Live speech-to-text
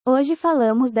Hoje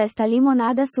falamos desta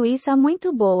limonada suíça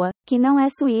muito boa, que não é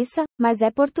suíça, mas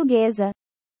é portuguesa.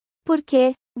 Por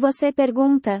quê? Você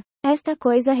pergunta? Esta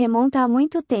coisa remonta a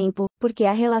muito tempo, porque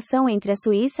a relação entre a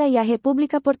Suíça e a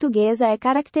República Portuguesa é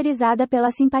caracterizada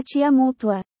pela simpatia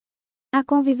mútua. A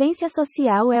convivência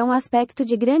social é um aspecto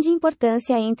de grande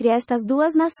importância entre estas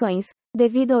duas nações,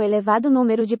 devido ao elevado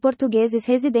número de portugueses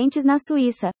residentes na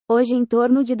Suíça, hoje em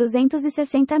torno de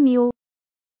 260 mil.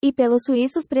 E pelos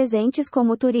suíços presentes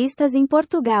como turistas em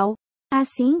Portugal.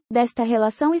 Assim, desta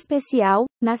relação especial,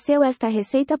 nasceu esta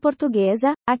receita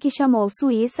portuguesa, a que chamou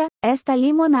Suíça, esta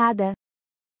limonada.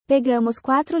 Pegamos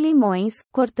 4 limões,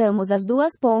 cortamos as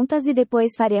duas pontas e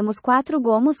depois faremos 4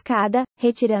 gomos cada,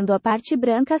 retirando a parte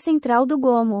branca central do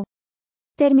gomo.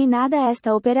 Terminada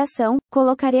esta operação,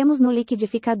 colocaremos no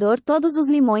liquidificador todos os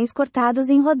limões cortados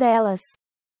em rodelas.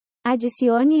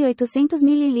 Adicione 800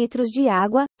 ml de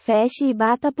água, feche e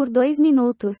bata por 2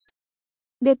 minutos.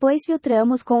 Depois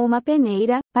filtramos com uma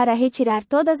peneira, para retirar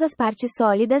todas as partes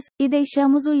sólidas, e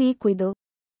deixamos o líquido.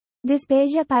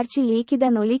 Despeje a parte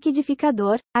líquida no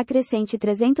liquidificador, acrescente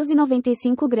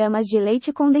 395 gramas de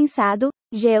leite condensado,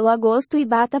 gelo a gosto e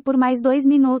bata por mais 2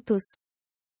 minutos.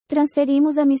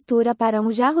 Transferimos a mistura para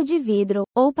um jarro de vidro,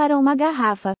 ou para uma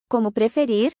garrafa, como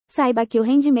preferir, saiba que o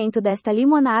rendimento desta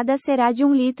limonada será de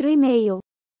 1,5 litro.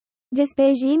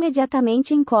 Despeje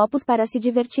imediatamente em copos para se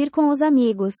divertir com os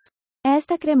amigos.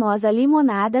 Esta cremosa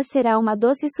limonada será uma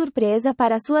doce surpresa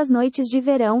para suas noites de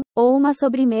verão, ou uma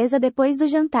sobremesa depois do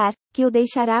jantar, que o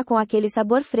deixará com aquele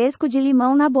sabor fresco de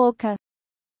limão na boca.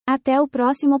 Até o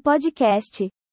próximo podcast.